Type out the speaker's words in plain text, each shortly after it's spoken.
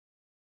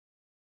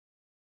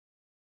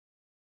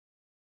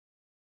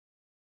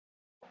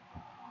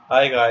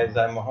Hi guys,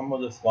 I'm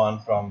Muhammad Usman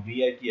from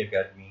VIT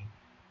Academy.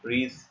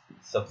 Please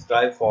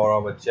subscribe for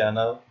our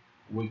channel.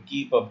 We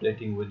keep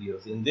updating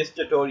videos. In this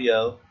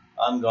tutorial,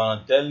 I'm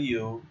gonna tell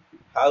you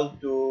how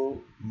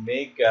to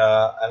make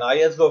an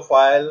ISO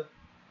file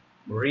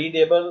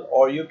readable,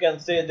 or you can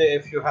say that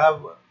if you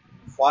have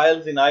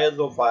files in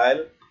ISO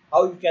file,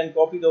 how you can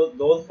copy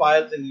those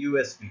files in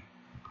USB.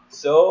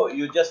 So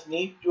you just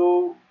need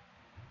to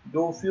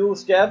do few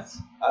steps.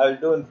 I'll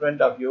do in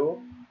front of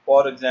you.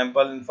 For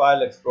example, in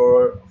File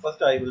Explorer,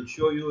 first I will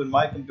show you in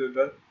my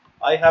computer.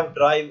 I have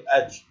drive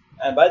H,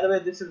 and by the way,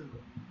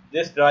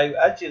 this drive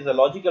H is a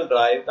logical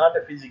drive, not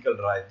a physical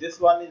drive. This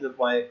one is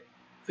my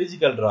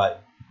physical drive.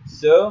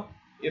 So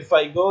if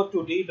I go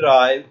to D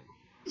drive,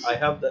 I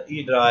have the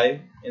E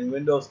drive in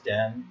Windows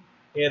 10.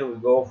 Here we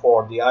go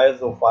for the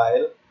ISO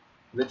file,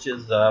 which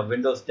is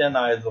Windows 10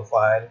 ISO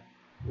file.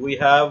 We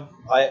have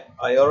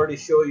I already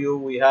show you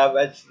we have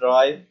H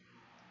drive.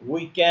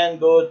 We can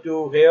go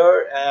to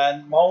here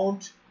and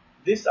mount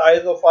this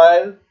ISO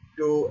file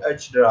to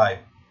H drive.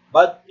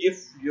 But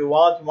if you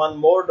want one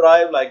more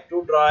drive, like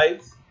two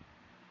drives,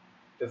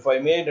 if I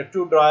made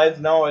two drives,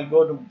 now I'll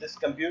go to this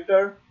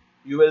computer.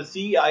 You will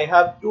see I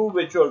have two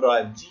virtual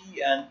drives,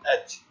 G and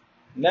H.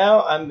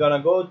 Now I'm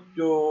gonna go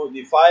to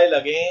the file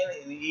again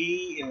in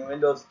E in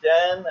Windows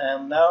 10,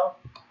 and now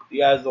the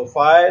ISO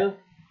file.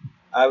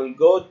 I will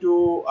go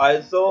to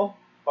ISO,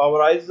 power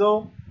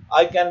ISO.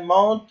 I can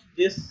mount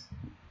this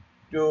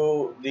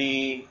to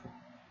the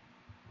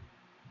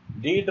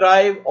D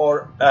drive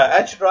or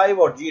H drive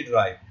or G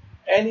drive,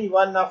 any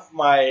one of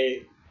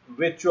my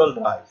virtual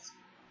drives.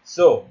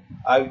 So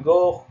I will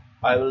go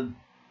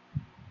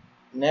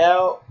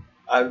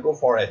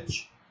for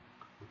H.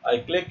 I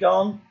click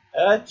on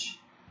H,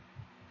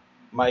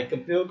 my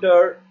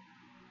computer.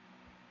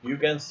 You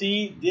can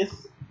see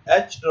this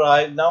H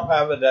drive now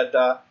have a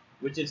data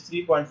which is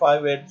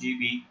 3.58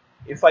 GB.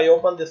 If I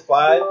open this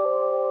file,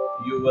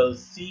 you will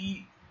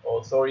see,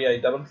 oh sorry, I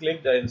double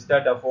clicked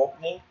instead of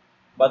opening,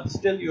 but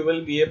still you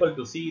will be able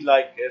to see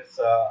like it's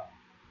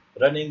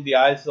running the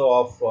ISO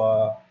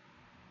of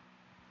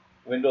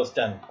Windows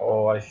 10.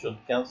 Oh, I should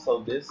cancel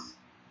this.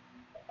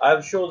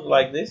 I've shown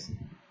like this.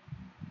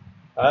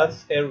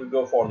 As here we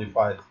go for the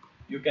files.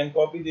 You can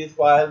copy these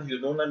files.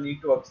 You do not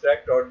need to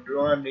extract or do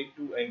not need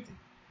to anything.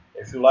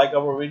 If you like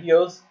our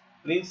videos,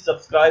 please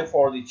subscribe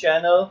for the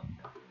channel.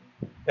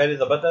 There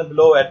is a button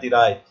below at the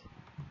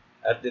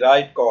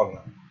right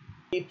corner.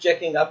 Keep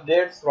checking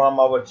updates from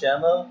our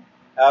channel.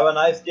 Have a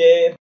nice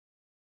day.